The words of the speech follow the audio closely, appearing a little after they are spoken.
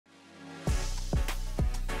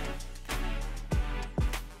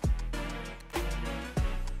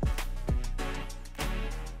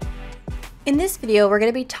In this video, we're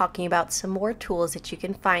going to be talking about some more tools that you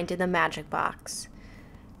can find in the Magic Box,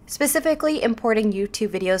 specifically importing YouTube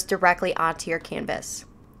videos directly onto your canvas.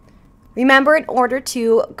 Remember, in order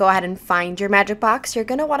to go ahead and find your Magic Box, you're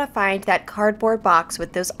going to want to find that cardboard box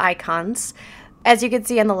with those icons. As you can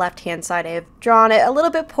see on the left-hand side, I've drawn it a little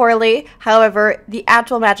bit poorly. However, the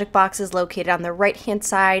actual Magic Box is located on the right-hand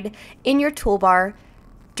side in your toolbar,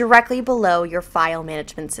 directly below your file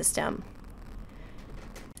management system.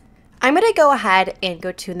 I'm going to go ahead and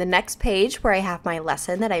go to the next page where I have my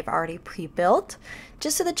lesson that I've already pre-built,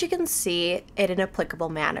 just so that you can see it in an applicable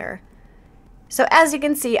manner. So as you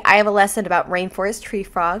can see, I have a lesson about rainforest tree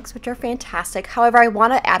frogs, which are fantastic. However, I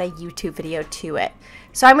want to add a YouTube video to it.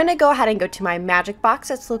 So I'm going to go ahead and go to my Magic Box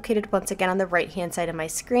that's located once again on the right-hand side of my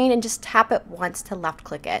screen and just tap it once to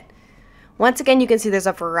left-click it. Once again, you can see there's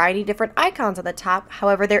a variety of different icons on the top.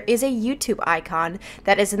 However, there is a YouTube icon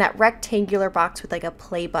that is in that rectangular box with like a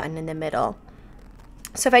play button in the middle.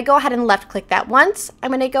 So if I go ahead and left click that once, I'm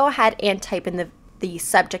going to go ahead and type in the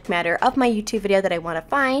subject matter of my YouTube video that I want to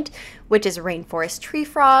find, which is rainforest tree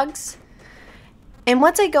frogs. And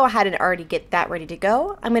once I go ahead and already get that ready to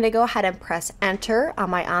go, I'm going to go ahead and press enter on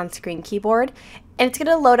my on-screen keyboard, and it's going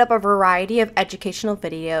to load up a variety of educational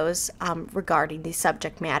videos regarding the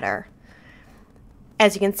subject matter.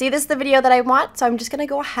 As you can see, this is the video that I want, so I'm just going to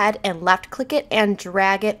go ahead and left click it and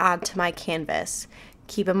drag it onto my canvas.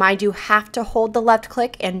 Keep in mind you have to hold the left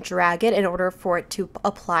click and drag it in order for it to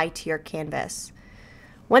apply to your canvas.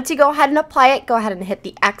 Once you go ahead and apply it, go ahead and hit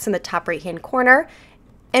the X in the top right hand corner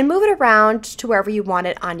and move it around to wherever you want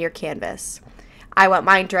it on your canvas. I want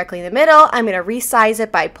mine directly in the middle. I'm going to resize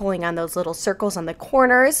it by pulling on those little circles on the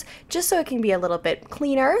corners just so it can be a little bit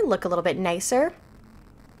cleaner, look a little bit nicer.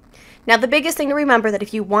 Now, the biggest thing to remember that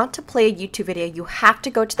if you want to play a YouTube video, you have to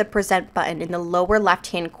go to the present button in the lower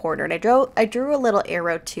left-hand corner, and I drew a little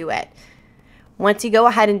arrow to it. Once you go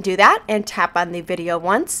ahead and do that and tap on the video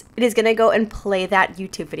once, it is going to go and play that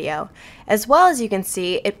YouTube video. As well as you can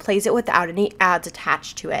see, it plays it without any ads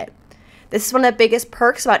attached to it. This is one of the biggest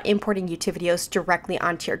perks about importing YouTube videos directly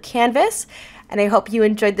onto your canvas, and I hope you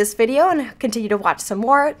enjoyed this video and continue to watch some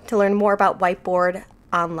more to learn more about Whiteboard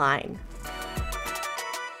online.